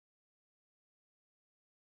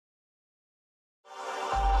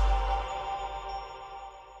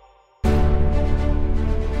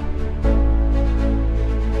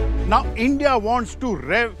Now India wants to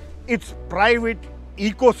rev its private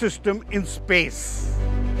ecosystem in space.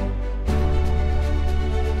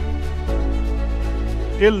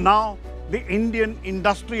 Till now, the Indian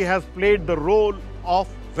industry has played the role of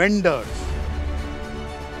vendors.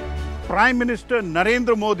 Prime Minister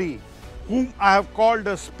Narendra Modi, whom I have called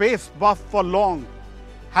a space buff for long,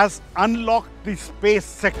 has unlocked the space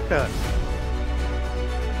sector.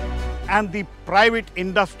 And the private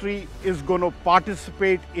industry is going to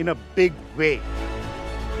participate in a big way.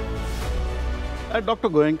 Dr.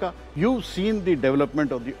 Goenka, you've seen the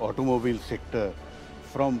development of the automobile sector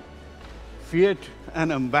from Fiat,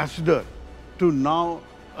 an ambassador, to now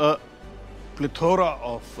a plethora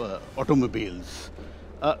of automobiles.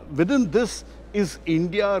 Within this, is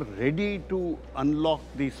India ready to unlock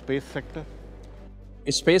the space sector?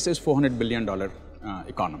 Space is $400 billion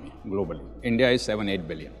economy globally. India is 7-8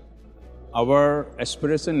 billion. Our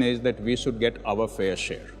aspiration is that we should get our fair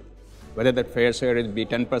share. Whether that fair share is be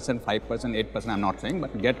 10%, 5%, 8%, I'm not saying,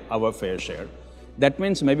 but get our fair share. That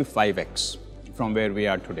means maybe 5x from where we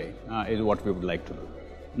are today is what we would like to do.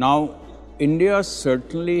 Now, India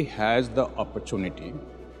certainly has the opportunity,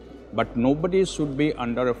 but nobody should be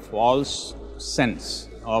under a false sense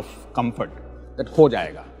of comfort that ho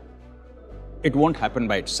jayega. It won't happen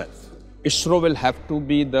by itself. ISRO will have to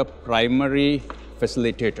be the primary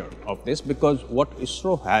facilitator of this, because what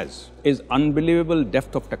ISRO has is unbelievable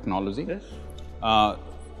depth of technology. Yes.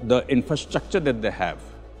 The infrastructure that they have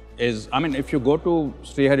is, I mean, if you go to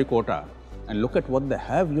Sriharikota and look at what they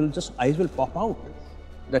have, you'll just, eyes will pop out.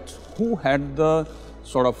 That's who had the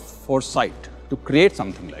sort of foresight to create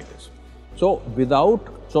something like this. So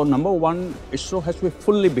number one, ISRO has to be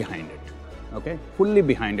fully behind it. Okay, fully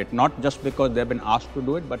behind it, not just because they've been asked to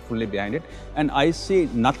do it, but fully behind it. And I see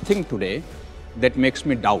nothing today that makes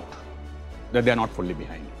me doubt that they're not fully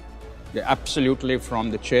behind it. They're absolutely, from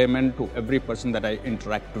the chairman to every person that I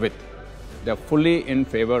interact with, they're fully in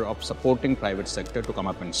favor of supporting private sector to come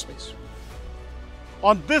up in space.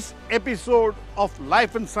 On this episode of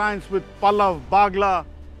Life and Science with Pallava Bagla,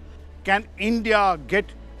 can India get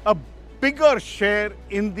a bigger share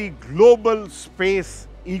in the global space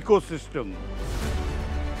ecosystem?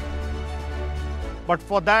 But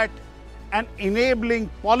for that, an enabling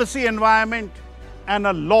policy environment and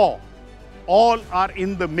a law, all are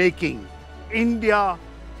in the making. India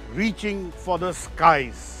reaching for the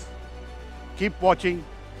skies. Keep watching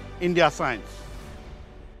India Science.